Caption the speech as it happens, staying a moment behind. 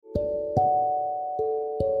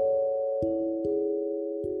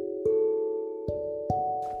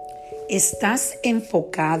¿Estás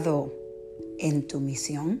enfocado en tu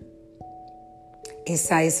misión?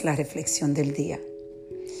 Esa es la reflexión del día.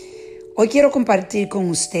 Hoy quiero compartir con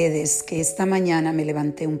ustedes que esta mañana me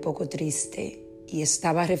levanté un poco triste y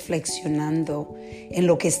estaba reflexionando en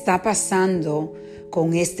lo que está pasando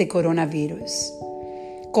con este coronavirus.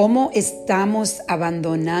 Cómo estamos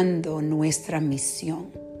abandonando nuestra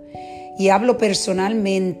misión. Y hablo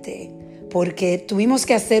personalmente porque tuvimos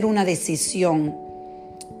que hacer una decisión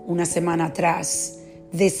una semana atrás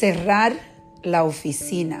de cerrar la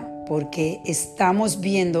oficina porque estamos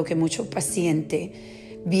viendo que muchos pacientes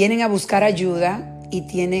vienen a buscar ayuda y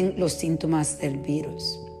tienen los síntomas del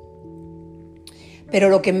virus. Pero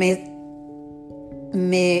lo que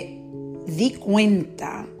me di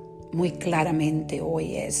cuenta muy claramente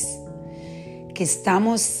hoy es que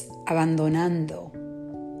estamos abandonando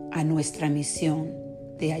a nuestra misión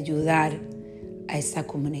de ayudar a esa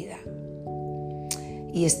comunidad.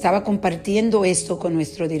 Y estaba compartiendo esto con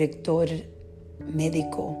nuestro director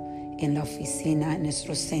médico en la oficina, en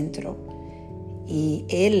nuestro centro. Y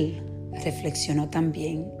él reflexionó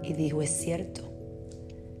también y dijo, es cierto,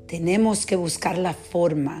 tenemos que buscar la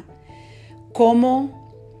forma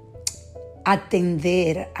cómo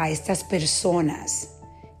atender a estas personas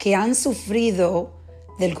que han sufrido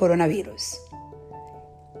del coronavirus.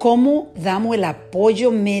 Cómo damos el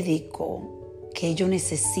apoyo médico que ellos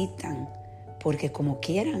necesitan, porque como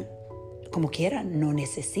quieran, no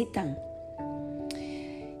necesitan.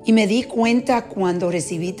 Y me di cuenta cuando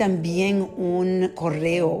recibí también un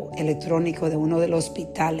correo electrónico de uno de los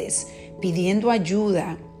hospitales pidiendo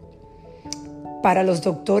ayuda para los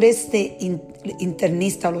doctores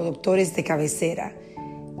internistas o los doctores de cabecera,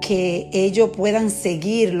 que ellos puedan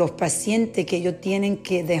seguir los pacientes que ellos tienen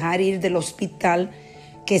que dejar ir del hospital,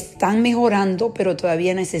 que están mejorando pero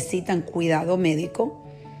todavía necesitan cuidado médico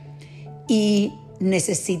y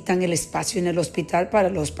necesitan el espacio en el hospital para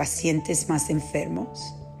los pacientes más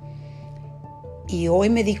enfermos. Y hoy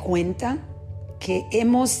me di cuenta que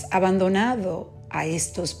hemos abandonado a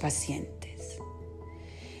estos pacientes.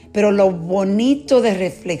 Pero lo bonito de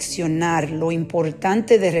reflexionar, lo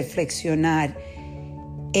importante de reflexionar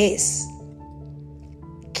es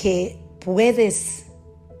que puedes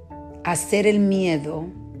hacer el miedo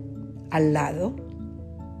al lado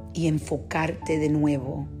y enfocarte de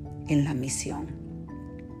nuevo en la misión.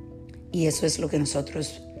 Y eso es lo que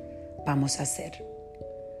nosotros vamos a hacer.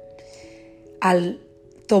 Al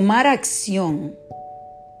tomar acción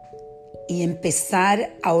y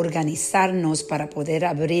empezar a organizarnos para poder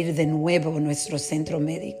abrir de nuevo nuestro centro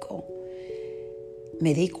médico,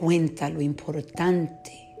 me di cuenta lo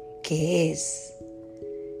importante que es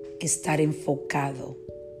estar enfocado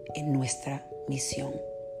en nuestra misión.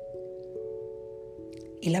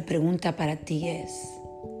 Y la pregunta para ti es,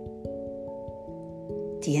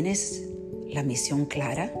 ¿tienes la misión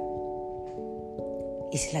clara?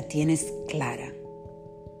 Y si la tienes clara,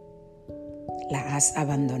 ¿la has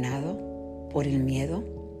abandonado por el miedo?